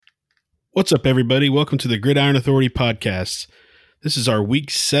What's up, everybody? Welcome to the Gridiron Authority podcast. This is our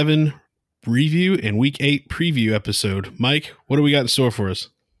Week 7 review and Week 8 preview episode. Mike, what do we got in store for us?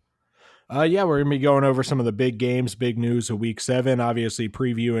 We're going to be going over some of the big games, big news of Week 7, obviously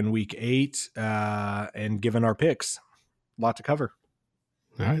previewing Week 8, and giving our picks. A lot to cover.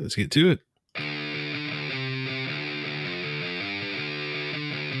 All right, let's get to it.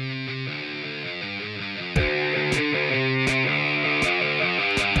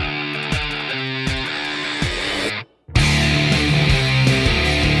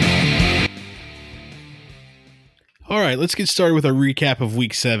 All right, let's get started with a recap of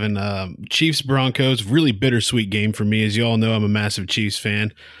Week 7. Chiefs-Broncos, really bittersweet game for me. As you all know, I'm a massive Chiefs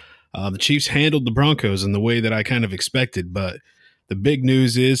fan. The Chiefs handled the Broncos in the way that I kind of expected, but the big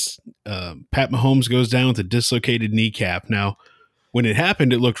news is Pat Mahomes goes down with a dislocated kneecap. Now, when it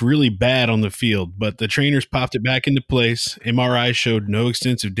happened, it looked really bad on the field, but the trainers popped it back into place. MRI showed no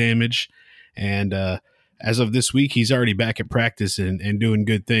extensive damage, and as of this week, he's already back at practice and doing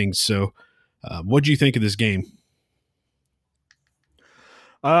good things. So what do you think of this game?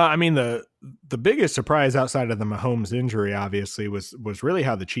 The biggest surprise outside of the Mahomes injury, obviously, was really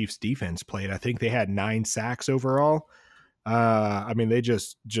how the Chiefs defense played. I think they had 9 sacks overall. They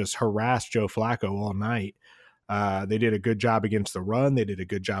just harassed Joe Flacco all night. They did a good job against the run. They did a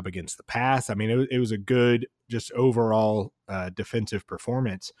good job against the pass. It was a good, just overall defensive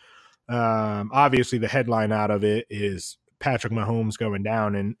performance. Obviously, the headline out of it is Patrick Mahomes going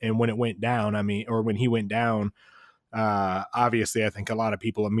down, and when it went down, when he went down, obviously, I think a lot of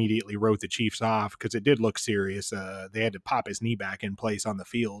people immediately wrote the Chiefs off because it did look serious. They had to pop his knee back in place on the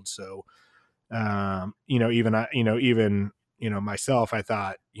field. So, even myself, I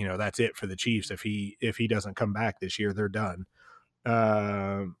thought, that's it for the Chiefs. If he doesn't come back this year, they're done.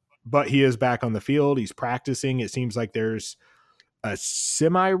 But he is back on the field. He's practicing. It seems like there's a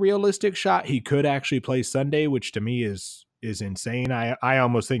semi-realistic shot he could actually play Sunday, which to me is insane. I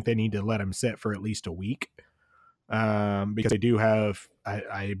almost think they need to let him sit for at least a week. Because they do have,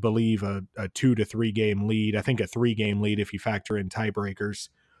 I believe, a 2 to 3 game lead. I think a 3-game lead if you factor in tiebreakers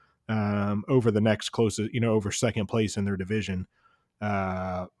over the next closest, over second place in their division.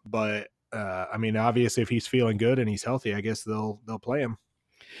 Obviously, if he's feeling good and he's healthy, I guess they'll play him.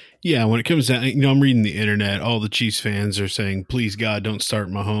 Yeah, when it comes down, I'm reading the internet. All the Chiefs fans are saying, "Please God, don't start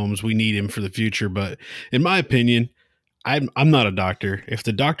Mahomes. We need him for the future." But in my opinion, I'm not a doctor. If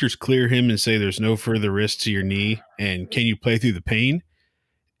the doctors clear him and say there's no further risk to your knee and can you play through the pain,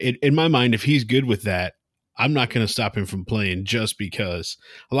 in my mind, if he's good with that, I'm not going to stop him from playing just because.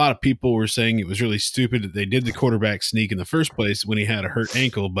 A lot of people were saying it was really stupid that they did the quarterback sneak in the first place when he had a hurt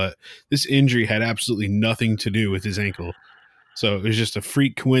ankle, but this injury had absolutely nothing to do with his ankle. So it was just a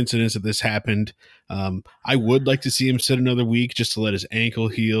freak coincidence that this happened. I would like to see him sit another week just to let his ankle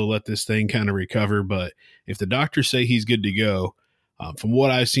heal, let this thing kind of recover. But if the doctors say he's good to go, from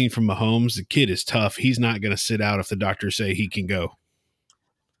what I've seen from Mahomes, the kid is tough. He's not going to sit out if the doctors say he can go.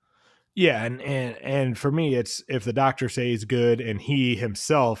 Yeah, and for me, it's if the doctor says he's good and he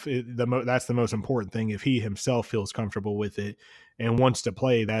himself, that's the most important thing. If he himself feels comfortable with it and wants to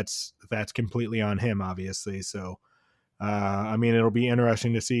play, that's completely on him, obviously. So. It'll be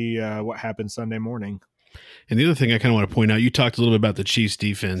interesting to see what happens Sunday morning. And the other thing I kind of want to point out, you talked a little bit about the Chiefs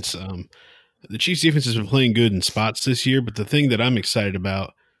defense. The Chiefs defense has been playing good in spots this year, but the thing that I'm excited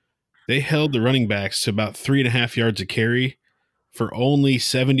about, they held the running backs to about 3.5 yards a carry for only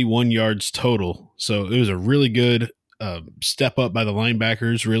 71 yards total. So it was a really good step up by the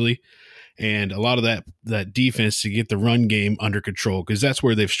linebackers, really. And a lot of that defense to get the run game under control, because that's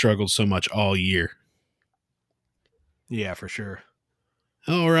where they've struggled so much all year. Yeah, for sure.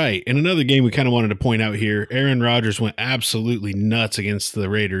 All right. And another game we kind of wanted to point out here, Aaron Rodgers went absolutely nuts against the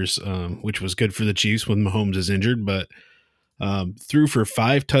Raiders, which was good for the Chiefs when Mahomes is injured, but threw for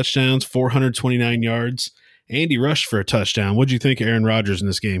 5 touchdowns, 429 yards, and he rushed for a touchdown. What do you think of Aaron Rodgers in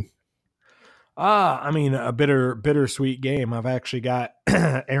this game? A bittersweet game. I've actually got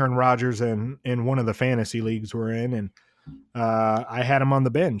Aaron Rodgers in one of the fantasy leagues we're in, and I had him on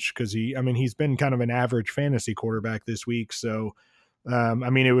the bench because he's been kind of an average fantasy quarterback this week. So,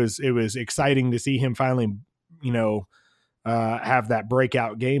 it was exciting to see him finally, have that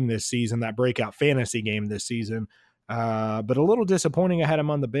breakout game this season, that breakout fantasy game this season. But a little disappointing I had him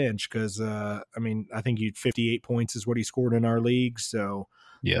on the bench because, I think 58 points is what he scored in our league. So,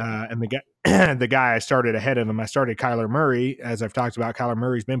 yeah. And the guy I started ahead of him, I started Kyler Murray. As I've talked about, Kyler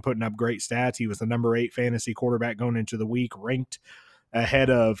Murray's been putting up great stats. He was the number 8 fantasy quarterback going into the week, ranked ahead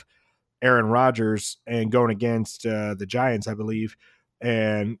of Aaron Rodgers and going against the Giants, I believe.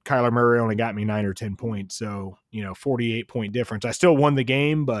 And Kyler Murray only got me 9 or 10 points. So, 48-point difference. I still won the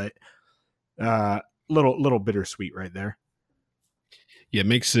game, but Little bittersweet right there. Yeah, it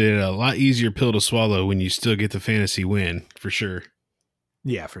makes it a lot easier pill to swallow when you still get the fantasy win, for sure.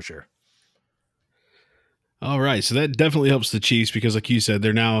 Yeah, for sure. All right, so that definitely helps the Chiefs because, like you said,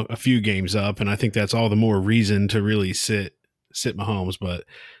 they're now a few games up, and I think that's all the more reason to really sit Mahomes. But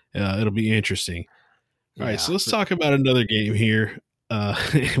it'll be interesting. All right, Yeah. so let's talk about another game here.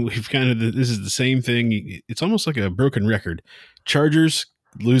 We've kind of this is the same thing. It's almost like a broken record. Chargers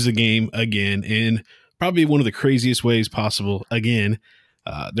lose a game again in probably one of the craziest ways possible. Again,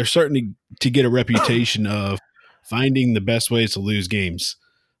 they're starting to get a reputation of finding the best ways to lose games.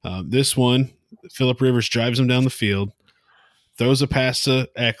 This one, Philip Rivers drives them down the field, throws a pass to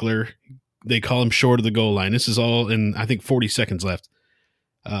Eckler. They call him short of the goal line. This is all in, I think, 40 seconds left.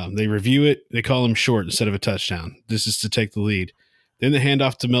 They review it. They call him short instead of a touchdown. This is to take the lead. Then they hand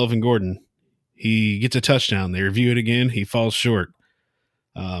off to Melvin Gordon. He gets a touchdown. They review it again. He falls short.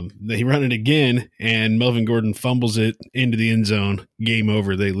 They run it again, and Melvin Gordon fumbles it into the end zone. Game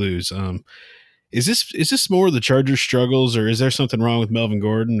over. They lose. Is this more of the Chargers struggles, or is there something wrong with Melvin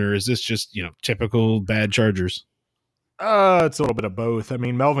Gordon, or is this just typical bad Chargers? It's a little bit of both. I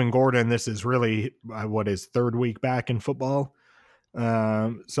mean, Melvin Gordon, this is really what his third week back in football.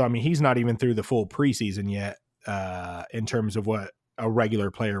 So I mean, he's not even through the full preseason yet, in terms of what a regular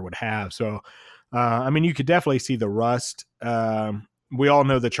player would have. So, I mean, you could definitely see the rust. We all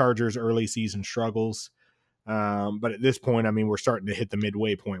know the Chargers' early season struggles. But at this point, I mean, we're starting to hit the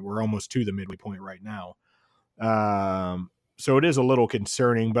midway point. We're almost to the midway point right now. So it is a little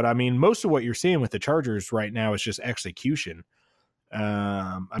concerning, but I mean, most of what you're seeing with the Chargers right now is just execution.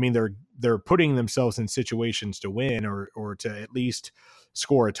 I mean, they're putting themselves in situations to win or to at least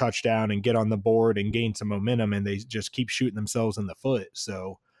score a touchdown and get on the board and gain some momentum, and they just keep shooting themselves in the foot.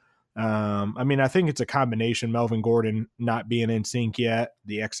 So, I mean, I think it's a combination. Melvin Gordon not being in sync yet,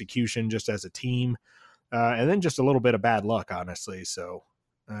 the execution just as a team, and then just a little bit of bad luck, honestly. So,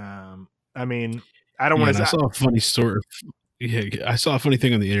 I mean, I don't want to. I saw a funny story. Yeah, I saw a funny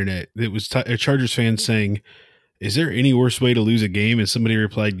thing on the internet. It was a Chargers fan saying, "Is there any worse way to lose a game?" And somebody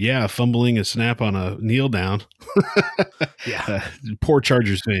replied, "Yeah, fumbling a snap on a kneel down." Yeah, poor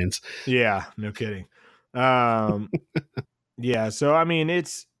Chargers fans. Yeah, no kidding. Yeah, so I mean,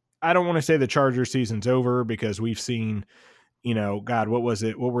 I don't want to say the Charger season's over because we've seen, God, what was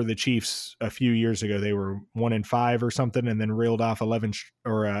it? What were the Chiefs a few years ago? They were 1-5 or something, and then reeled off 11,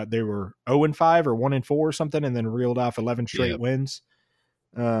 or they were 0-5 or 1-4 or something, and then reeled off 11 straight wins,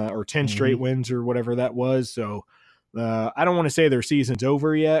 or 10 straight wins or whatever that was. So I don't want to say their season's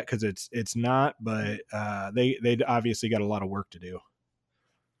over yet because it's not, but they obviously got a lot of work to do.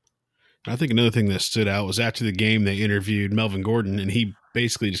 I think another thing that stood out was after the game, they interviewed Melvin Gordon, and he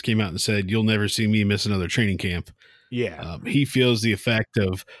basically just came out and said, "You'll never see me miss another training camp." Yeah. He feels the effect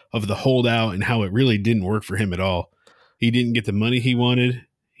of the holdout and how it really didn't work for him at all. He didn't get the money he wanted.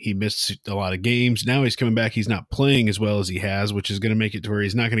 He missed a lot of games. Now he's coming back. He's not playing as well as he has, which is going to make it to where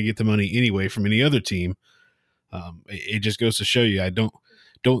he's not going to get the money anyway from any other team. It just goes to show you, I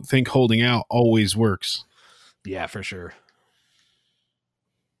don't think holding out always works. Yeah, for sure.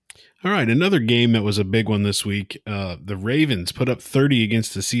 All right, another game that was a big one this week. The Ravens put up 30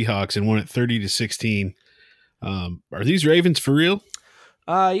 against the Seahawks and won it 30-16. Are these Ravens for real?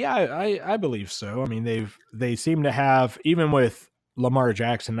 Yeah, I believe so. I mean, they seem to have, even with Lamar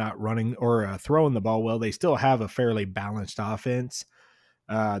Jackson not running or throwing the ball well, they still have a fairly balanced offense.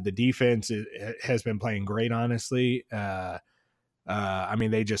 The defense has been playing great, honestly. I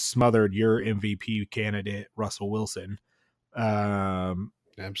mean, they just smothered your MVP candidate, Russell Wilson.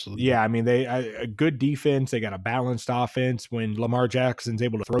 Absolutely. Yeah, I mean, a good defense. They got a balanced offense. When Lamar Jackson's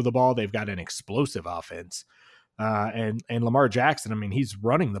able to throw the ball, they've got an explosive offense. And Lamar Jackson, I mean, he's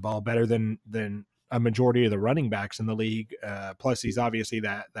running the ball better than a majority of the running backs in the league. Plus, he's obviously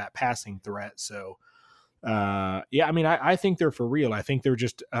that passing threat. So, yeah, I mean, I think they're for real. I think they're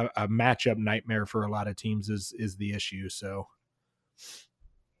just a matchup nightmare for a lot of teams is the issue. So.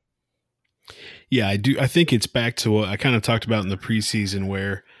 Yeah, I do. I think it's back to what I kind of talked about in the preseason,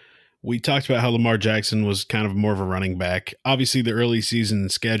 where we talked about how Lamar Jackson was kind of more of a running back. Obviously, the early season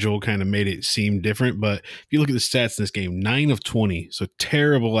schedule kind of made it seem different, but if you look at the stats in this game, 9 of 20, so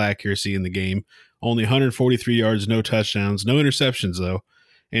terrible accuracy in the game. Only 143 yards, no touchdowns, no interceptions though,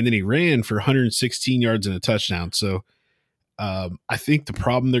 and then he ran for 116 yards and a touchdown. So I think the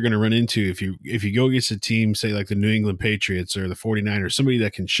problem they're going to run into if you go against a team, say like the New England Patriots or the 49ers, somebody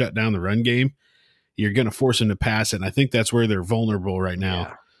that can shut down the run game, you're going to force them to pass it. And I think that's where they're vulnerable right now.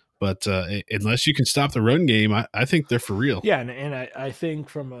 Yeah. But unless you can stop the run game, I think they're for real. Yeah, and I think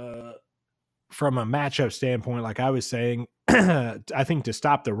from a matchup standpoint, like I was saying, I think to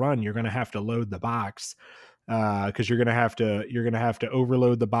stop the run, you're going to have to load the box because you're going to have to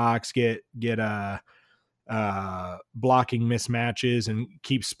overload the box, get blocking mismatches and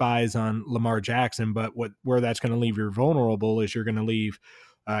keep spies on Lamar Jackson. But where that's going to leave you vulnerable is you're going to leave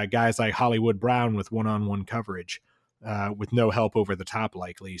guys like Hollywood Brown with one-on-one coverage with no help over the top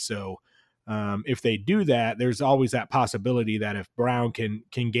likely. So if they do that, there's always that possibility that if Brown can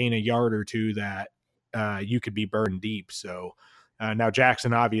gain a yard or two, that you could be burned deep. So now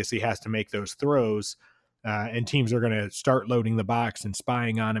Jackson obviously has to make those throws. And teams are going to start loading the box and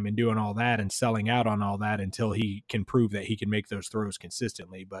spying on him and doing all that and selling out on all that until he can prove that he can make those throws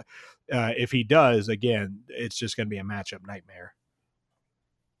consistently. But if he does, again, it's just going to be a matchup nightmare.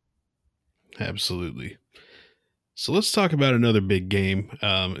 Absolutely. So let's talk about another big game.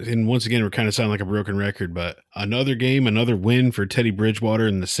 And once again, we're kind of sounding like a broken record, but another game, another win for Teddy Bridgewater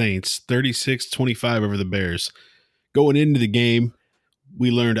and the Saints, 36-25 over the Bears. Going into the game, we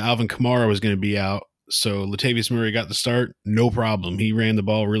learned Alvin Kamara was going to be out. So Latavius Murray got the start, no problem. He ran the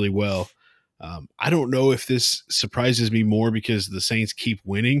ball really well. I don't know if this surprises me more because the Saints keep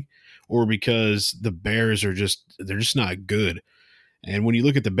winning or because the Bears they're just not good. And when you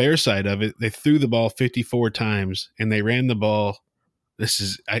look at the Bears side of it, they threw the ball 54 times and they ran the ball.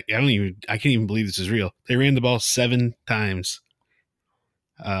 I can't even believe this is real. They ran the ball 7 times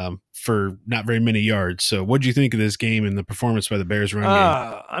for not very many yards. So what do you think of this game and the performance by the Bears run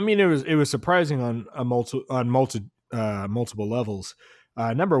game? I mean, it was surprising on multiple levels.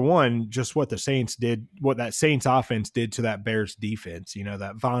 Number one, just what the Saints did, what that Saints offense did to that Bears defense,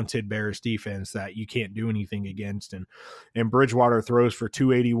 that vaunted Bears defense that you can't do anything against. And Bridgewater throws for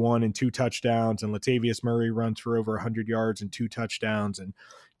 281 and 2 touchdowns, and Latavius Murray runs for over 100 yards and 2 touchdowns. And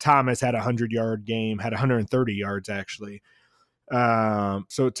Thomas had a 100-yard game, had 130 yards actually.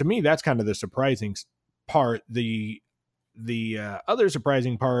 So to me, that's kind of the surprising part. The other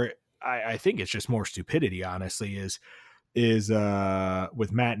surprising part, I think it's just more stupidity, honestly, is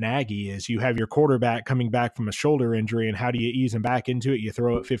with Matt Nagy is you have your quarterback coming back from a shoulder injury, and how do you ease him back into it? You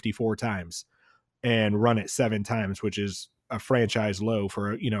throw it 54 times and run it 7 times, which is a franchise low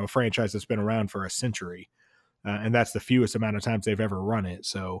for a franchise that's been around for a century, and that's the fewest amount of times they've ever run it.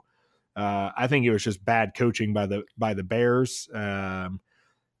 So I think it was just bad coaching by the Bears on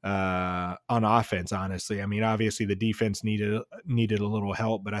offense. Honestly, I mean, obviously the defense needed a little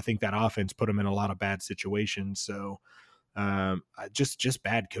help, but I think that offense put them in a lot of bad situations. So just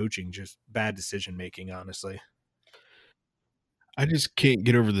bad coaching, just bad decision making, honestly. I just can't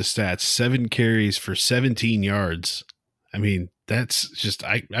get over the stats. 7 carries for 17 yards. I mean, that's just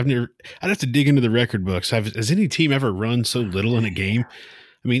I'd have to dig into the record books. Has any team ever run so little in a game?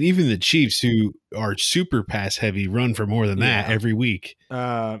 I mean, even the Chiefs, who are super pass heavy, run for more than that every week.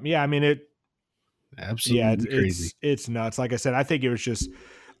 I mean, absolutely crazy. It's nuts. Like I said, I think it was just,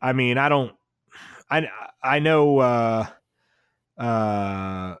 I mean, I know,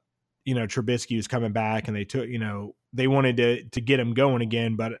 Trubisky was coming back and they took, they wanted to get him going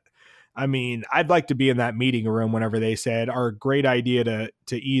again. But I mean, I'd like to be in that meeting room whenever they said our great idea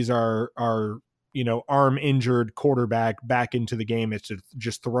to ease our arm injured quarterback back into the game is to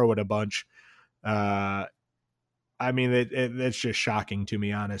just throw it a bunch. I mean, it's just shocking to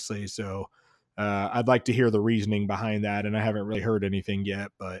me, honestly. So I'd like to hear the reasoning behind that. And I haven't really heard anything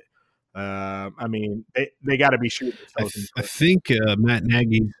yet, but I mean, they got to be shooting.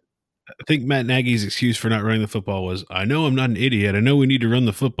 I think Matt Nagy's excuse for not running the football was, I know I'm not an idiot. I know we need to run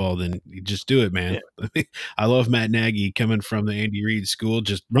the football. Then you just do it, man. Yeah. I love Matt Nagy coming from the Andy Reid school.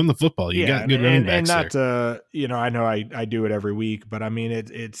 Just run the football. You got good running backs and not there. I know I do it every week, but I mean,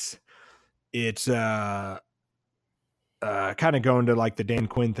 it's kind of going to like the Dan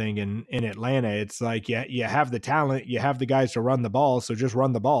Quinn thing in Atlanta. It's like, you have the talent, you have the guys to run the ball. So just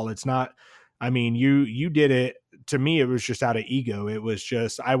run the ball. It's not, I mean, you did it. To me, it was just out of ego. It was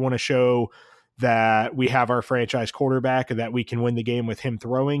just, I want to show that we have our franchise quarterback and that we can win the game with him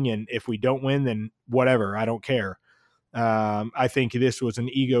throwing. And if we don't win, then whatever, I don't care. I think this was an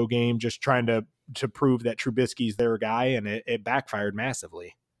ego game, just trying to prove that Trubisky's their guy, and it backfired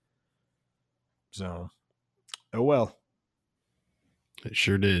massively. So, oh well. It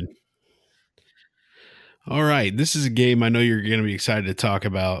sure did. All right, this is a game I know you're going to be excited to talk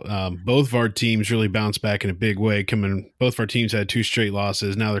about. Both of our teams really bounced back in a big way. Both of our teams had 2 straight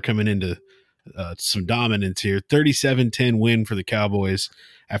losses. Now they're coming into some dominance here. 37-10 win for the Cowboys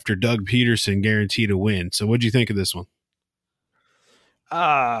after Doug Peterson guaranteed a win. So what do you think of this one?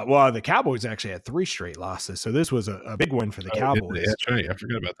 Well, the Cowboys actually had 3 straight losses. So this was a big win for the Cowboys. That's right. I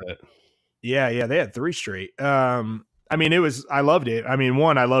forgot about that. Yeah, they had 3 straight. I mean, I loved it. I mean,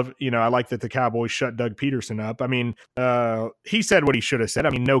 I like that the Cowboys shut Doug Peterson up. I mean, he said what he should have said. I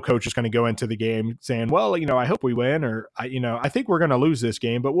mean, no coach is going to go into the game saying, well, I hope we win, or, I think we're going to lose this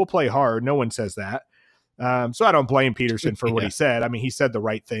game, but we'll play hard. No one says that. So I don't blame Peterson for what he said. I mean, he said the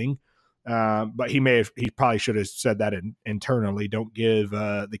right thing. But he probably should have said that internally. Don't give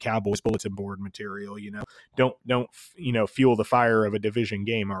the Cowboys bulletin board material, don't fuel the fire of a division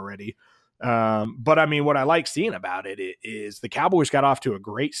game already. But I mean, what I like seeing about it is the Cowboys got off to a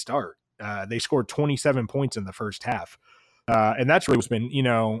great start. They scored 27 points in the first half. And that's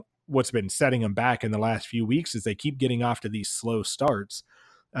really what's been setting them back in the last few weeks is they keep getting off to these slow starts.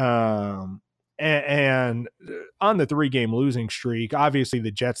 And on the 3-game losing streak, obviously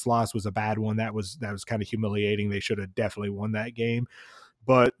the Jets loss was a bad one. That was kind of humiliating. They should have definitely won that game.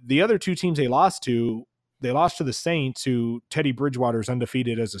 But the other two teams they lost to the Saints, who Teddy Bridgewater is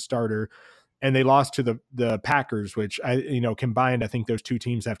undefeated as a starter, and they lost to the Packers, which combined, I think those two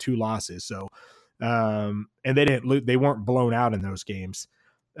teams have 2 losses. So, and they weren't blown out in those games.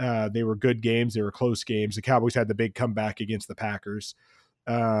 They were good games. They were close games. The Cowboys had the big comeback against the Packers.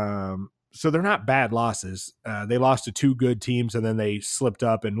 So they're not bad losses. They lost to 2 good teams, and then they slipped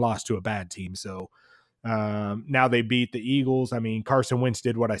up and lost to a bad team. So now they beat the Eagles. I mean, Carson Wentz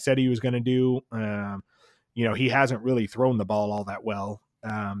did what I said he was going to do. He hasn't really thrown the ball all that well.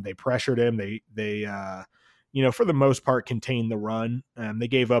 They pressured him. They for the most part, contained the run. They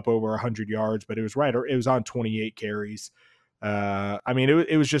gave up over 100 yards, but it was on 28 carries. I mean,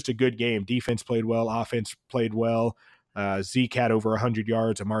 it was just a good game. Defense played well. Offense played well. Zeke had over 100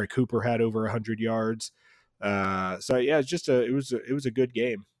 yards. Amari Cooper had over 100 yards. So yeah, it was a good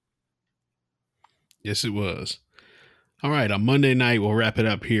game. Yes, it was. All right, on Monday night, we'll wrap it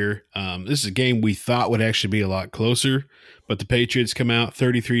up here. This is a game we thought would actually be a lot closer, but the Patriots come out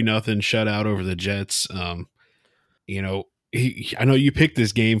 33-0 shutout over the Jets. I know you picked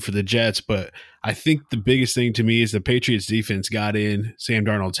this game for the Jets, but I think the biggest thing to me is the Patriots defense got in Sam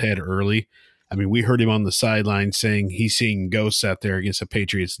Darnold's head early. I mean, we heard him on the sideline saying he's seeing ghosts out there against the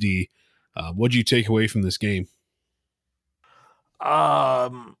Patriots D. What'd you take away from this game? I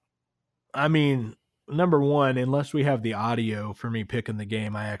mean, number one, unless we have the audio for me picking the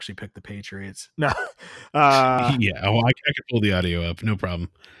game, I actually picked the Patriots. No. I could pull the audio up. No problem.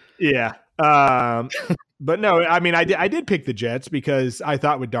 Yeah. But no, I mean, I did pick the Jets because I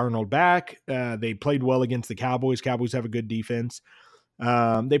thought with Darnold back, they played well against the Cowboys. Cowboys have a good defense.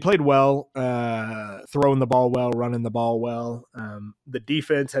 They played well, throwing the ball well, running the ball well. The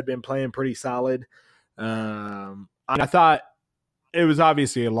defense had been playing pretty solid. And I thought it was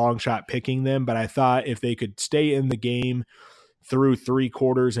obviously a long shot picking them, but I thought if they could stay in the game through 3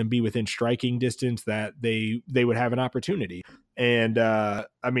 quarters and be within striking distance, that they would have an opportunity. And I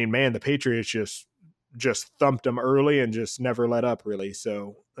mean, man, the Patriots just thumped them early and just never let up, really.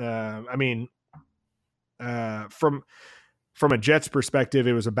 So I mean, from a Jets perspective,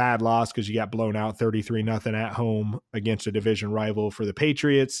 it was a bad loss because you got blown out 33-0 at home against a division rival. For the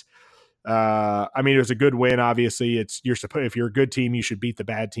Patriots, I mean, it was a good win. Obviously, if you're a good team, you should beat the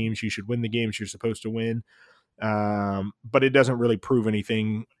bad teams. You should win the games you're supposed to win. But it doesn't really prove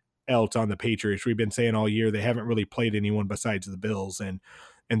anything else on the Patriots. We've been saying all year they haven't really played anyone besides the Bills, and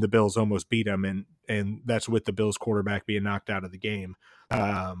the Bills almost beat them, and that's with the Bills quarterback being knocked out of the game.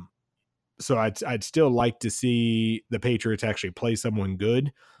 So I'd still like to see the Patriots actually play someone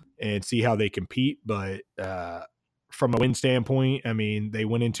good and see how they compete. But from a win standpoint, I mean, they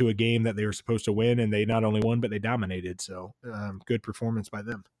went into a game that they were supposed to win, and they not only won, but they dominated. So good performance by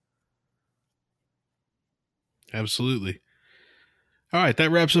them. Absolutely. All right,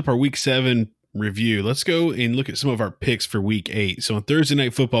 that wraps up our Week 7 review. Let's go and look at some of our picks for Week 8. So on Thursday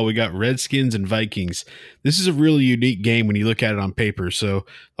Night Football, we got Redskins and Vikings. This is a really unique game when you look at it on paper. So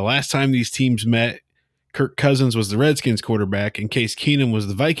the last time these teams met, Kirk Cousins was the Redskins quarterback and Case Keenum was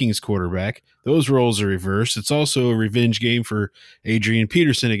the Vikings quarterback. Those roles are reversed. It's also a revenge game for Adrian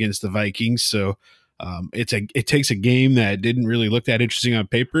Peterson against the Vikings. So it takes a game that didn't really look that interesting on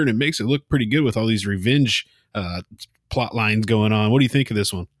paper, and it makes it look pretty good with all these revenge plot lines going on. What do you think of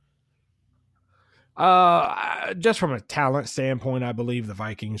this one? Just from a talent standpoint, I believe the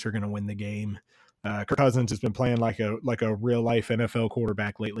Vikings are going to win the game. Kirk Cousins has been playing like a real life NFL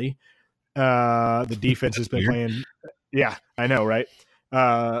quarterback lately. The defense has been playing. Yeah, I know, right?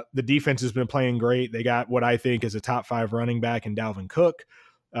 The defense has been playing great. They got what I think is a top 5 running back in Dalvin Cook.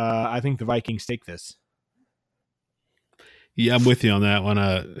 I think the Vikings take this. Yeah, I'm with you on that one.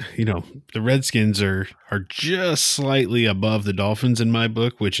 The Redskins are just slightly above the Dolphins in my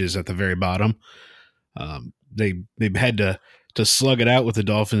book, which is at the very bottom. They've had to to slug it out with the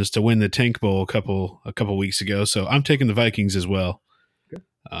Dolphins to win the Tank Bowl a couple weeks ago. So I'm taking the Vikings as well. Okay.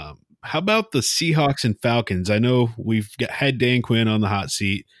 How about the Seahawks and Falcons? I know had Dan Quinn on the hot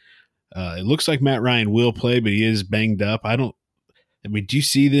seat. It looks like Matt Ryan will play, but he is banged up. Do you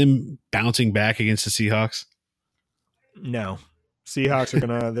see them bouncing back against the Seahawks? No. Seahawks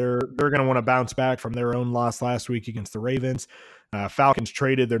are they're gonna want to bounce back from their own loss last week against the Ravens. Falcons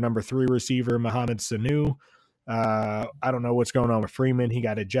traded their number 3 receiver, Mohamed Sanu. I don't know what's going on with Freeman. He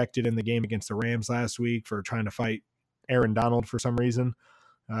got ejected in the game against the Rams last week for trying to fight Aaron Donald for some reason.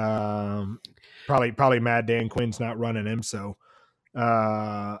 Probably mad Dan Quinn's not running him. So,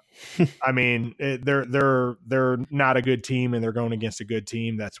 I mean, they're not a good team, and they're going against a good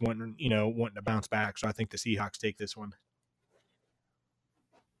team that's wanting to bounce back. So I think the Seahawks take this one.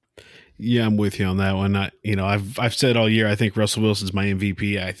 Yeah, I'm with you on that one. I've said all year I think Russell Wilson's my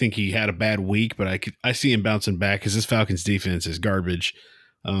MVP. I think he had a bad week, but I see him bouncing back because this Falcons defense is garbage.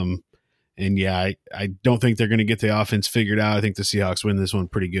 And yeah, I don't think they're going to get the offense figured out. I think the Seahawks win this one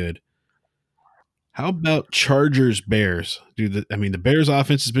pretty good. How about Chargers Bears? The Bears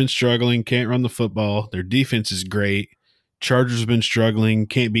offense has been struggling, can't run the football. Their defense is great. Chargers have been struggling,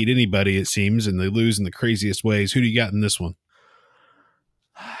 can't beat anybody it seems, and they lose in the craziest ways. Who do you got in this one?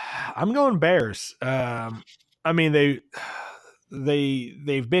 I'm going Bears. They've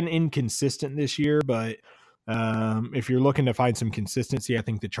been inconsistent this year, but if you're looking to find some consistency, I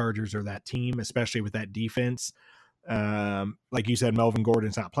think the Chargers are that team, especially with that defense. Like you said, Melvin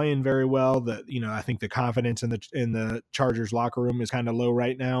Gordon's not playing very well. I think the confidence in the Chargers locker room is kind of low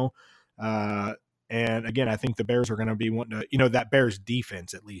right now. And again, I think the Bears are going to be wanting to, that Bears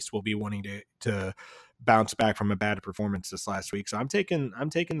defense at least will be wanting to bounce back from a bad performance this last week. So I'm taking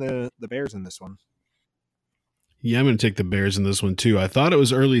the Bears in this one. Yeah, I'm going to take the Bears in this one too. I thought it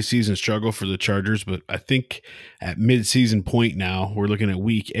was early season struggle for the Chargers, but I think at mid-season point now, we're looking at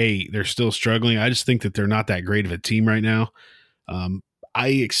week 8. They're still struggling. I just think that they're not that great of a team right now. I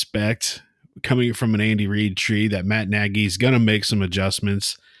expect, coming from an Andy Reid tree, that Matt Nagy's going to make some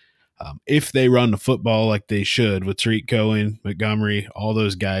adjustments. If they run the football like they should with Tariq Cohen, Montgomery, all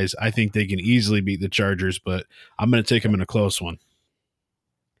those guys, I think they can easily beat the Chargers, but I'm going to take them in a close one.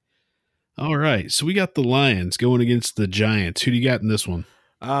 All right, so we got the Lions going against the Giants. Who do you got in this one?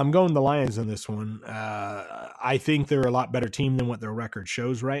 I'm going the Lions in this one. I think they're a lot better team than what their record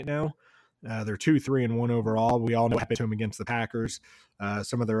shows right now. They're 2-3-1 overall. We all know what happened to them against the Packers.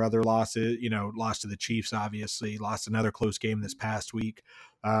 Some of their other losses, lost to the Chiefs, obviously, lost another close game this past week.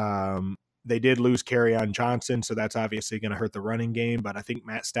 They did lose Kerryon Johnson, so that's obviously going to hurt the running game. But I think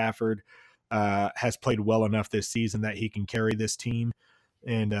Matt Stafford has played well enough this season that he can carry this team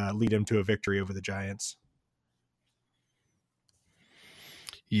and lead him to a victory over the Giants.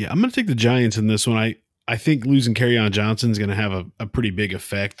 Yeah, I'm going to take the Giants in this one. I think losing Kerryon Johnson is going to have a pretty big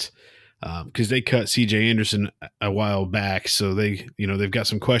effect because they cut C.J. Anderson a while back, so they've got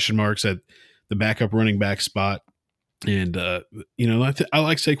some question marks at the backup running back spot. And I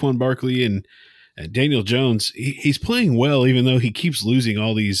like Saquon Barkley and Daniel Jones. He's playing well, even though he keeps losing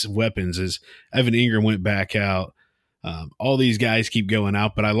all these weapons. As Evan Ingram went back out, all these guys keep going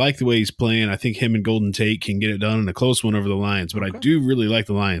out. But I like the way he's playing. I think him and Golden Tate can get it done in a close one over the Lions. But okay. I do really like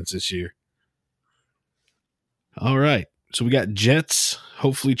the Lions this year. All right. So we got Jets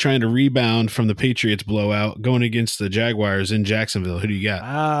hopefully trying to rebound from the Patriots blowout, going against the Jaguars in Jacksonville. Who do you got?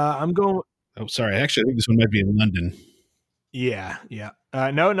 I'm going. Oh, sorry. Actually, I think this one might be in London. Yeah.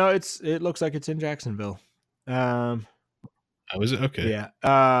 No. It looks like it's in Jacksonville. Oh, is it? Okay. Yeah.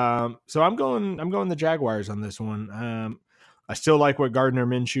 So I'm going the Jaguars on this one. I still like what Gardner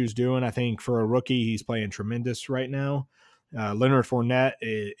Minshew's doing. I think for a rookie, he's playing tremendous right now. Leonard Fournette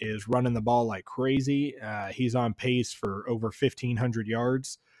is running the ball like crazy. He's on pace for over 1,500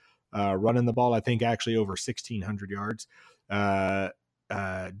 yards. Running the ball, I think actually over 1,600 yards.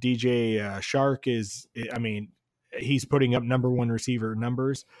 DJ Shark he's putting up number one receiver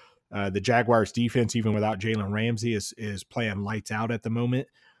numbers. The Jaguars defense, even without Jalen Ramsey, is playing lights out at the moment.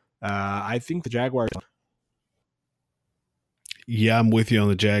 I think the Jaguars. Yeah, I'm with you on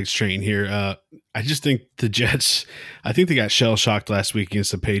the Jags train here. I just think the Jets, I think they got shell-shocked last week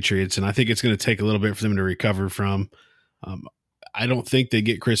against the Patriots, and I think it's going to take a little bit for them to recover from. I don't think they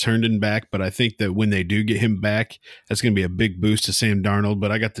get Chris Herndon back, but I think that when they do get him back, that's going to be a big boost to Sam Darnold,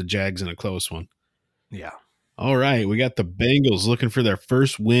 but I got the Jags in a close one. Yeah. All right, we got the Bengals looking for their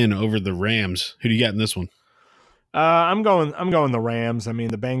first win over the Rams. Who do you got in this one? I'm going the Rams. I mean,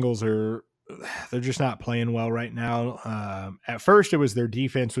 the Bengals they're just not playing well right now. At first, it was their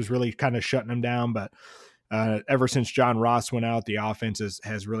defense was really kind of shutting them down, but ever since John Ross went out, the offense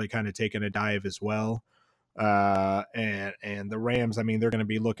has really kind of taken a dive as well. And the Rams, I mean, they're going to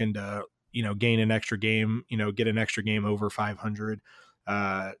be looking to, gain an extra game, get an extra game over 500.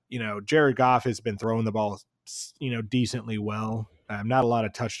 Jared Goff has been throwing the ball, decently well. Not a lot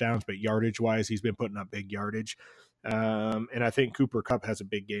of touchdowns, but yardage wise, he's been putting up big yardage. And I think Cooper Kupp has a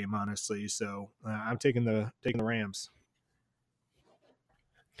big game, honestly. So I'm taking the Rams.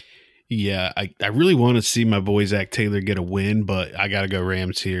 Yeah, I really want to see my boy Zach Taylor get a win, but I got to go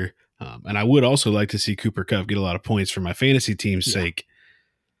Rams here. And I would also like to see Cooper Kupp get a lot of points for my fantasy team's sake.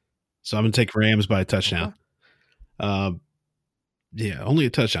 So I'm going to take Rams by a touchdown. Okay. Yeah, only a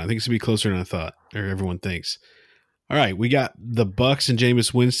touchdown. I think it's going to be closer than I thought, or everyone thinks. All right, we got the Bucks and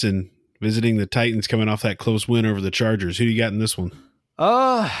Jameis Winston visiting the Titans, coming off that close win over the Chargers. Who do you got in this one?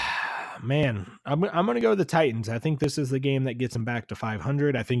 Man, I'm going to go with the Titans. I think this is the game that gets them back to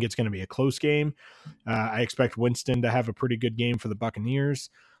 500. I think it's going to be a close game. I expect Winston to have a pretty good game for the Buccaneers.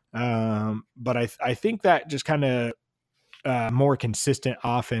 But I think that just kind of more consistent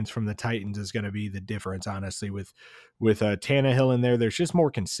offense from the Titans is going to be the difference, honestly, with Tannehill in there. There's just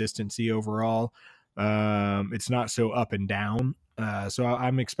more consistency overall. It's not so up and down. So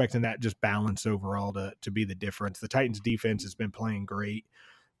I'm expecting that just balance overall to be the difference. The Titans defense has been playing great.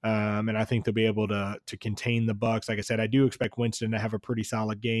 And I think they'll be able to contain the Bucks. Like I said, I do expect Winston to have a pretty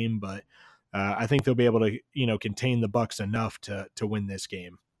solid game, but I think they'll be able to, contain the Bucks enough to win this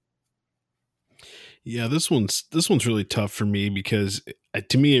game. Yeah, this one's really tough for me because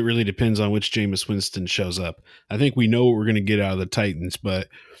to me it really depends on which Jameis Winston shows up. I think we know what we're going to get out of the Titans, but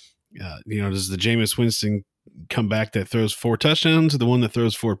does the Jameis Winston come back that throws 4 touchdowns or the one that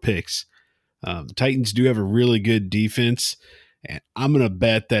throws 4 picks? The Titans do have a really good defense, and I'm going to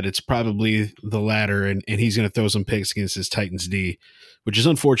bet that it's probably the latter, and he's going to throw some picks against his Titans D, which is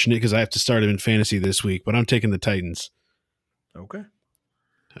unfortunate because I have to start him in fantasy this week, but I'm taking the Titans. Okay.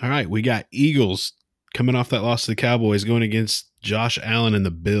 All right, we got Eagles coming off that loss to the Cowboys going against Josh Allen and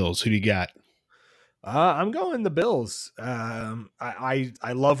the Bills. Who do you got? I'm going the Bills.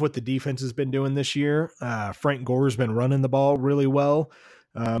 I love what the defense has been doing this year. Frank Gore's been running the ball really well,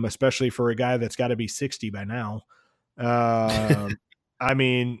 especially for a guy that's got to be 60 by now. I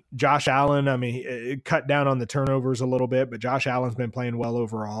mean, Josh Allen, it cut down on the turnovers a little bit, but Josh Allen's been playing well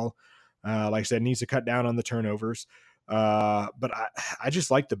overall. Like I said, needs to cut down on the turnovers. But I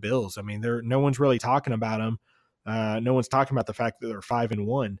just like the Bills. I mean, no one's really talking about them. No one's talking about the fact that they're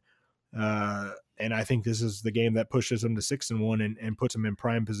 5-1. And I think this is the game that pushes them to 6-1 and puts them in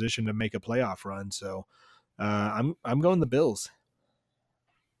prime position to make a playoff run. So I'm going the Bills.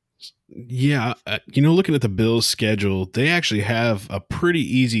 Yeah, looking at the Bills' schedule, they actually have a pretty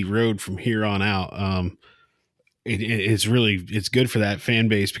easy road from here on out. It's good for that fan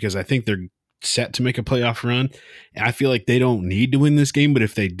base because I think they're set to make a playoff run. And I feel like they don't need to win this game, but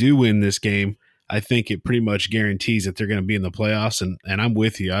if they do win this game, I think it pretty much guarantees that they're going to be in the playoffs. And I'm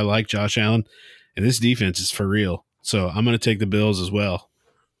with you. I like Josh Allen, and this defense is for real. So I'm going to take the Bills as well.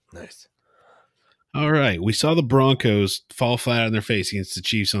 Nice. All right. We saw the Broncos fall flat on their face against the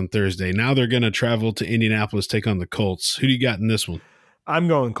Chiefs on Thursday. Now they're going to travel to Indianapolis, take on the Colts. Who do you got in this one? I'm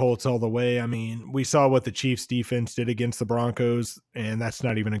going Colts all the way. I mean, we saw what the Chiefs defense did against the Broncos, and that's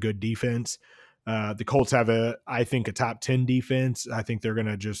not even a good defense. The Colts have I think a top 10 defense. I think they're going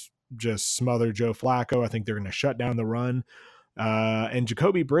to just smother Joe Flacco. I think they're going to shut down the run. And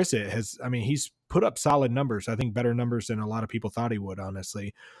Jacoby Brissett he's put up solid numbers. I think better numbers than a lot of people thought he would,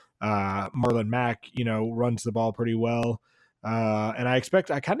 honestly. Marlon Mack, runs the ball pretty well. And I'm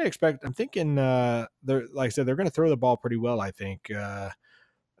thinking, like I said, they're going to throw the ball pretty well, I think.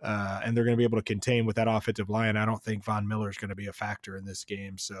 And they're going to be able to contain with that offensive line. I don't think Von Miller is going to be a factor in this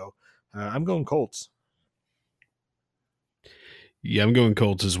game. So I'm going Colts. Yeah, I'm going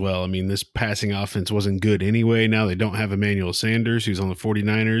Colts as well. I mean, this passing offense wasn't good anyway. Now they don't have Emmanuel Sanders, who's on the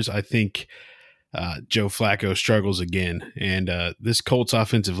 49ers. I think Joe Flacco struggles again. And this Colts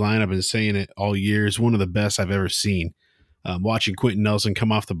offensive line, I've been saying it all year, is one of the best I've ever seen. Watching Quentin Nelson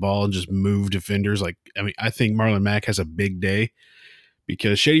come off the ball and just move defenders. I think Marlon Mack has a big day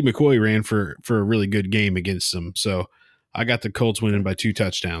because Shady McCoy ran for a really good game against them. So I got the Colts winning by 2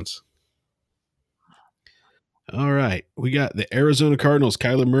 touchdowns. All right. We got the Arizona Cardinals,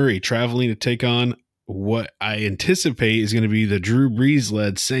 Kyler Murray, traveling to take on what I anticipate is going to be the Drew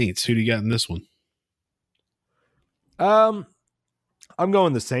Brees-led Saints. Who do you got in this one? I'm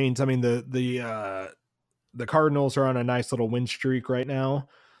going the Saints. I mean, the Cardinals are on a nice little win streak right now.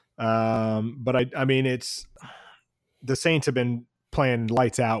 But I mean, it's the Saints have been playing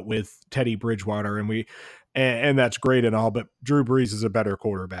lights out with Teddy Bridgewater, and that's great and all, but Drew Brees is a better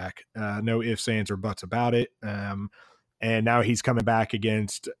quarterback. No ifs, ands, or buts about it. And now he's coming back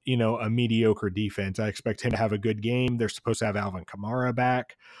against, a mediocre defense. I expect him to have a good game. They're supposed to have Alvin Kamara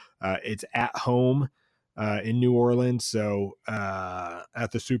back. It's at home in New Orleans, so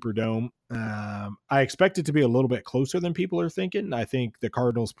at the Superdome. I expect it to be a little bit closer than people are thinking. I think the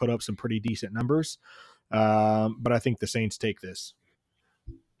Cardinals put up some pretty decent numbers, but I think the Saints take this.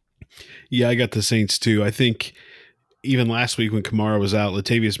 Yeah, I got the Saints too. I think even last week when Kamara was out,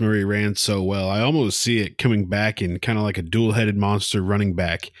 Latavius Murray ran so well. I almost see it coming back in kind of like a dual-headed monster running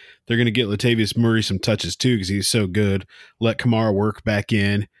back. They're going to get Latavius Murray some touches too because he's so good. Let Kamara work back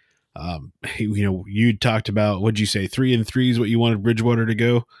in. You talked about, what'd you say, 3-3 is what you wanted Bridgewater to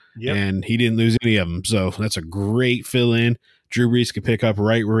go, Yep. And he didn't lose any of them. So that's a great fill-in. Drew Brees could pick up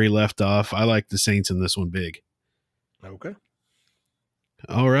right where he left off. I like the Saints in this one big. Okay.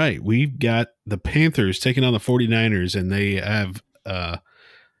 All right, we've got the Panthers taking on the 49ers, and they have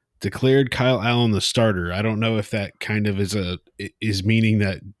declared Kyle Allen the starter. I don't know if that kind of is meaning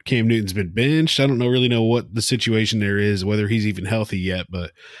that Cam Newton's been benched. I don't really know what the situation there is, whether he's even healthy yet,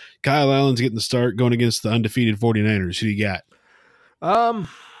 but Kyle Allen's getting the start going against the undefeated 49ers. Who do you got? I'm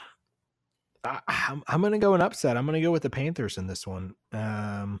going to go an upset. I'm going to go with the Panthers in this one.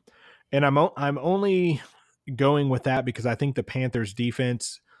 And I'm only going with that because I think the Panthers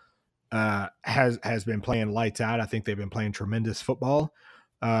defense has been playing lights out. I think they've been playing tremendous football.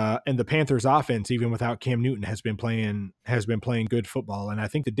 And the Panthers offense, even without Cam Newton, has been playing good football. And I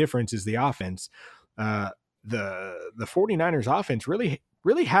think the difference is the offense. The 49ers offense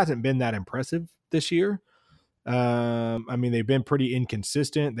really hasn't been that impressive this year. I mean, they've been pretty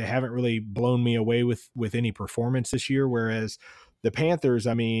inconsistent. They haven't really blown me away with any performance this year. Whereas the Panthers,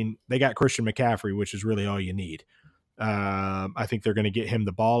 I mean, they got Christian McCaffrey, which is really all you need. I think they're going to get him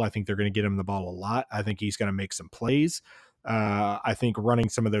the ball. I think they're going to get him the ball a lot. I think he's going to make some plays. I think running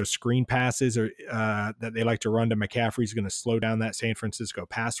some of those screen passes that they like to run to McCaffrey is going to slow down that San Francisco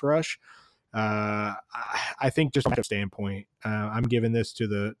pass rush. I think just from a standpoint, I'm giving this to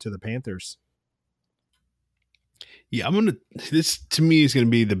the Panthers. Yeah, this to me is going to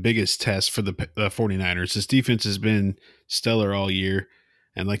be the biggest test for the 49ers. This defense has been stellar all year.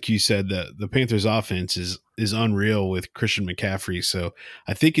 And like you said, the Panthers offense is unreal with Christian McCaffrey. So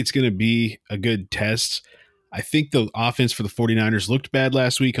I think it's going to be a good test. I think the offense for the 49ers looked bad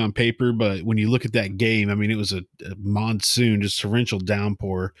last week on paper, but when you look at that game, I mean, it was a monsoon, just torrential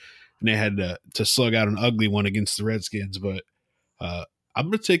downpour, and they had to slug out an ugly one against the Redskins. But I'm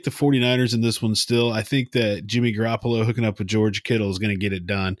going to take the 49ers in this one still. I think that Jimmy Garoppolo hooking up with George Kittle is going to get it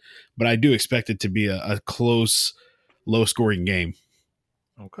done, but I do expect it to be a close, low-scoring game.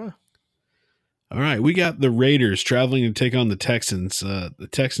 Okay. All right, we got the Raiders traveling to take on the Texans. The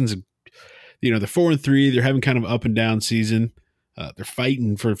Texans, they're 4-3. They're having kind of up and down season. They're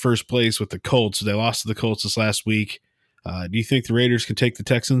fighting for first place with the Colts. They lost to the Colts this last week. Do you think the Raiders can take the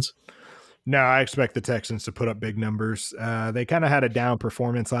Texans? No, I expect the Texans to put up big numbers. They kind of had a down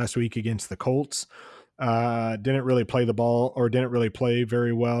performance last week against the Colts. Didn't really play the ball, or didn't really play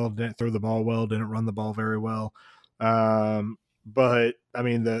very well. Didn't throw the ball well. Didn't run the ball very well. But I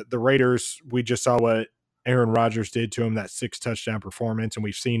mean, the Raiders, we just saw what Aaron Rodgers did to him, that 6 touchdown performance, and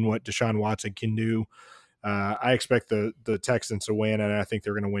we've seen what Deshaun Watson can do. I expect the Texans to win, and I think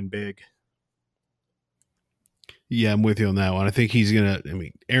they're going to win big. Yeah, I'm with you on that one. I think he's going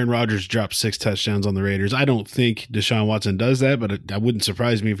to – Aaron Rodgers dropped 6 touchdowns on the Raiders. I don't think Deshaun Watson does that, but it wouldn't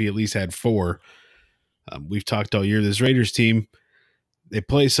surprise me if he at least had 4. We've talked all year. This Raiders team, they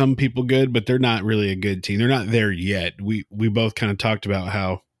play some people good, but they're not really a good team. They're not there yet. We both kind of talked about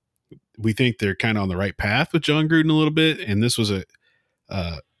how we think they're kind of on the right path with John Gruden a little bit, and this was a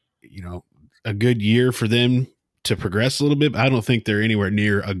good year for them to progress a little bit. But I don't think they're anywhere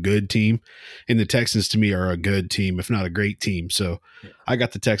near a good team, and the Texans to me are a good team, if not a great team. So I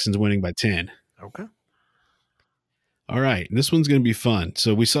got the Texans winning by 10. Okay. All right, this one's going to be fun.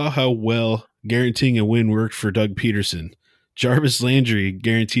 So we saw how well guaranteeing a win worked for Doug Peterson. Jarvis Landry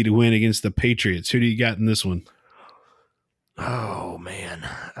guaranteed to win against the Patriots. Who do you got in this one? Oh, man.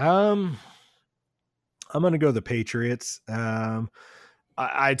 I'm going to go the Patriots.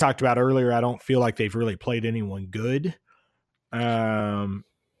 I talked about earlier, I don't feel like they've really played anyone good. And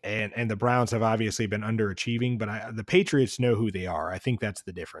the Browns have obviously been underachieving, but the Patriots know who they are. I think that's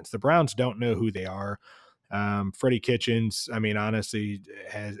the difference. The Browns don't know who they are. Freddie Kitchens, I mean, honestly,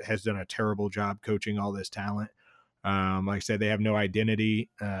 has done a terrible job coaching all this talent. Like I said, they have no identity.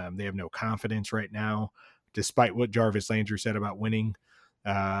 They have no confidence right now, despite what Jarvis Landry said about winning.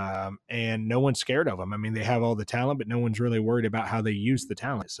 And no one's scared of them. I mean, they have all the talent, but no one's really worried about how they use the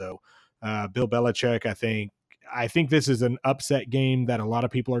talent. So Bill Belichick, I think, I think this is an upset game that a lot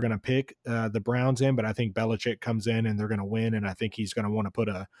of people are going to pick the Browns in, but I think Belichick comes in and they're going to win, and I think he's going to want to put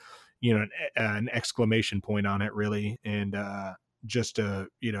an exclamation point on it, really, and just to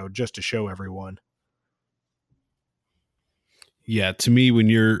show everyone. Yeah, to me, when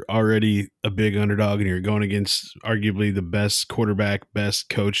you're already a big underdog and you're going against arguably the best quarterback, best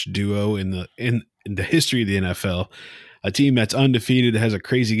coach duo in the history of the NFL, a team that's undefeated, has a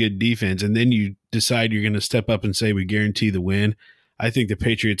crazy good defense, and then you decide you're going to step up and say we guarantee the win. I think the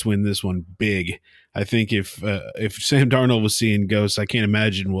Patriots win this one big. I think if Sam Darnold was seeing ghosts, I can't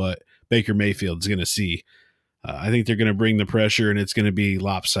imagine what Baker Mayfield's going to see. I think they're going to bring the pressure, and it's going to be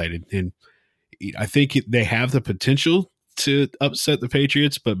lopsided. And I think they have the potential to upset the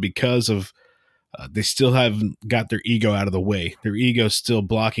Patriots, but because of they still haven't got their ego out of the way. Their ego's still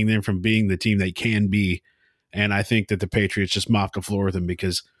blocking them from being the team they can be. And I think that the Patriots just mop the floor with them,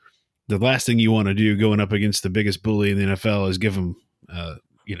 because the last thing you want to do going up against the biggest bully in the NFL is give them,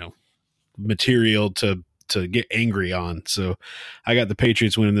 material to get angry on. So I got the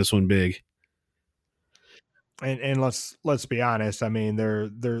Patriots winning this one big. And let's be honest. I mean,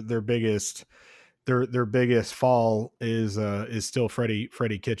 their biggest fall is still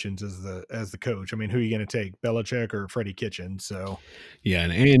Freddie Kitchens as the coach. I mean, who are you going to take, Belichick or Freddie Kitchens? So Yeah,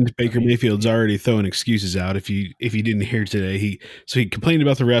 and Baker Mayfield's already throwing excuses out. If you didn't hear today, he complained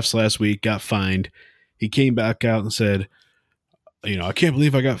about the refs last week, got fined. He came back out and said, I can't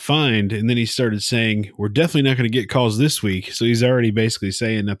believe I got fined. And then he started saying, we're definitely not going to get calls this week. So he's already basically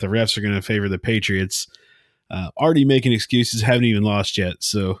saying that the refs are going to favor the Patriots. Already making excuses, haven't even lost yet.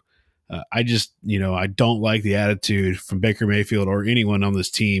 So I just, I don't like the attitude from Baker Mayfield or anyone on this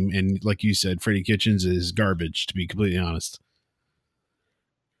team. And like you said, Freddie Kitchens is garbage, to be completely honest.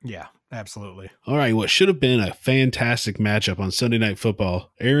 yeah, absolutely. All right, what should have been a fantastic matchup on Sunday Night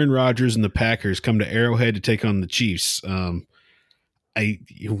Football. Aaron Rodgers and the Packers come to Arrowhead to take on the Chiefs.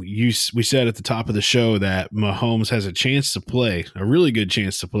 We said at the top of the show that Mahomes has a chance to play, a really good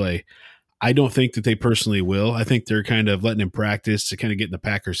chance to play. I don't think that they personally will. I think they're kind of letting him practice to kind of get in the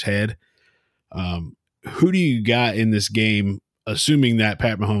Packers' head. Who do you got in this game, assuming that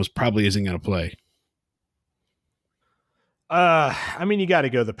Pat Mahomes probably isn't going to play? I mean, you got to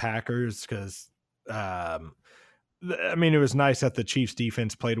go the Packers because, I mean, it was nice that the Chiefs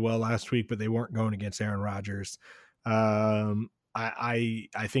defense played well last week, but they weren't going against Aaron Rodgers. I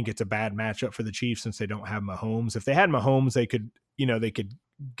think it's a bad matchup for the Chiefs since they don't have Mahomes. If they had Mahomes, they could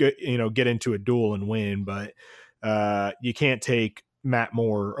get into a duel and win, but you can't take Matt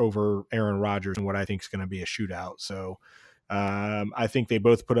Moore over Aaron Rodgers in what I think is going to be a shootout. So I think they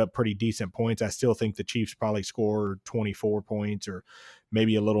both put up pretty decent points. I still think the Chiefs probably score 24 points or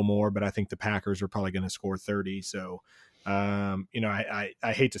maybe a little more, but I think the Packers are probably going to score 30. So, I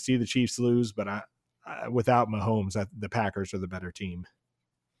hate to see the Chiefs lose, but without Mahomes, the Packers are the better team.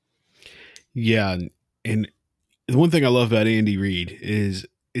 Yeah, and the one thing I love about Andy Reid is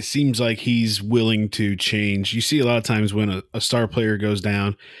it seems like he's willing to change. You see a lot of times when a star player goes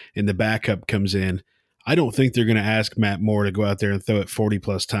down and the backup comes in, I don't think they're going to ask Matt Moore to go out there and throw it 40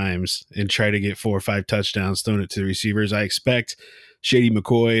 plus times and try to get 4 or 5 touchdowns throwing it to the receivers. I expect Shady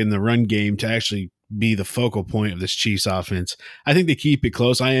McCoy in the run game to actually be the focal point of this Chiefs offense. I think they keep it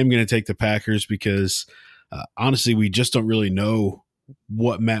close. I am going to take the Packers because honestly, we just don't really know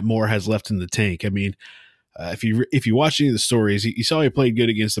what Matt Moore has left in the tank. I mean, if you watch any of the stories, you saw he played good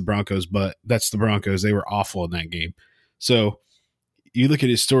against the Broncos, but that's the Broncos. They were awful in that game. So you look at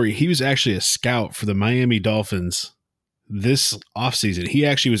his story, he was actually a scout for the Miami Dolphins this offseason. He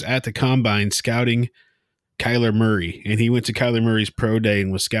actually was at the combine scouting Kyler Murray, and he went to Kyler Murray's pro day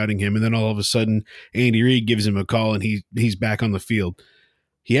and was scouting him. And then all of a sudden, Andy Reid gives him a call, and he's back on the field.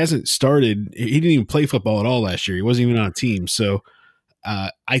 He hasn't started. He didn't even play football at all last year. He wasn't even on a team. So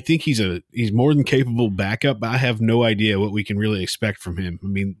I think he's more than capable backup, but I have no idea what we can really expect from him. I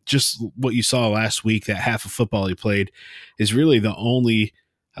mean, just what you saw last week, that half of football he played is really the only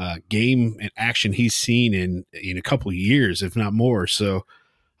game and action he's seen in a couple of years, if not more. So,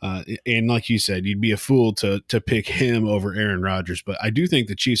 and like you said, you'd be a fool to pick him over Aaron Rodgers. But I do think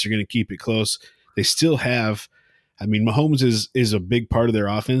the Chiefs are going to keep it close. They still have, I mean, Mahomes is a big part of their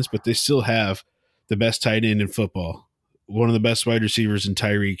offense, but they still have the best tight end in football, one of the best wide receivers in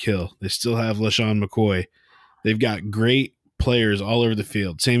Tyreek Hill. They still have LaShawn McCoy. They've got great players all over the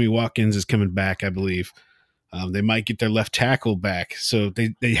field. Sammy Watkins is coming back, I believe. They might get their left tackle back. So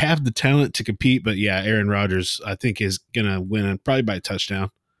they have the talent to compete. But, yeah, Aaron Rodgers, I think, is going to win probably by a touchdown.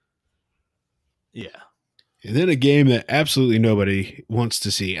 Yeah. And then a game that absolutely nobody wants to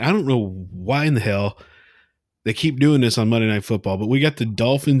see. I don't know why in the hell They keep doing this on Monday Night Football, but we got the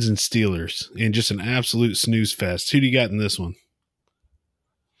Dolphins and Steelers in just an absolute snooze fest. Who do you got in this one?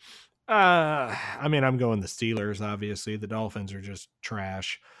 I mean, I'm going the Steelers, obviously. The Dolphins are just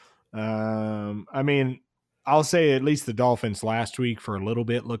trash. I mean, I'll say at least the Dolphins last week for a little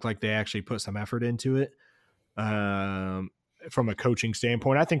bit looked like they actually put some effort into it. From a coaching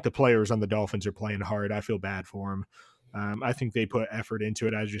standpoint, I think the players on the Dolphins are playing hard. I feel bad for them. I think they put effort into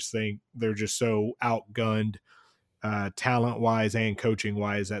it. I just think they're just so outgunned, talent wise and coaching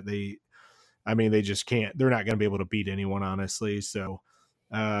wise, that they just can't. They're not going to be able to beat anyone, honestly. So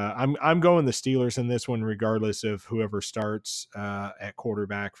I'm going the Steelers in this one, regardless of whoever starts at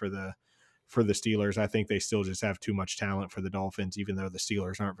quarterback for the Steelers. I think they still just have too much talent for the Dolphins, even though the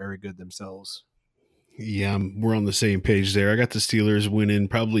Steelers aren't very good themselves. Yeah, we're on the same page there. I got the Steelers winning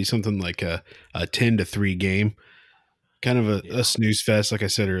probably something like a 10-3 game. Kind of a snooze fest, like I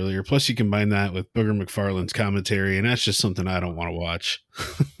said earlier. Plus, you combine that with Booger McFarland's commentary, and that's just something I don't want to watch.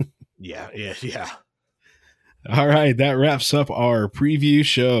 Yeah. All right, that wraps up our preview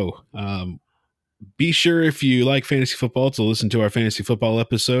show. Be sure, if you like fantasy football, to listen to our fantasy football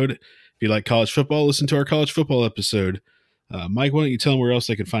episode. If you like college football, listen to our college football episode. Mike, why don't you tell them where else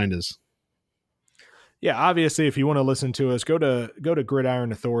they can find us? Yeah, obviously, if you want to listen to us, go to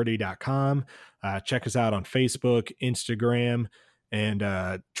gridironauthority.com. Check us out on Facebook, Instagram,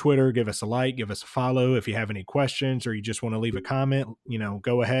 and Twitter. Give us a like, give us a follow. If you have any questions or you just want to leave a comment,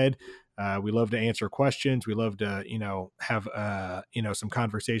 go ahead. We love to answer questions. We love to, have, some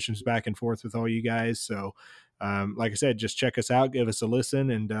conversations back and forth with all you guys. So, like I said, just check us out, give us a listen,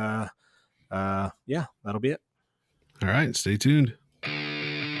 and yeah, that'll be it. All right, stay tuned.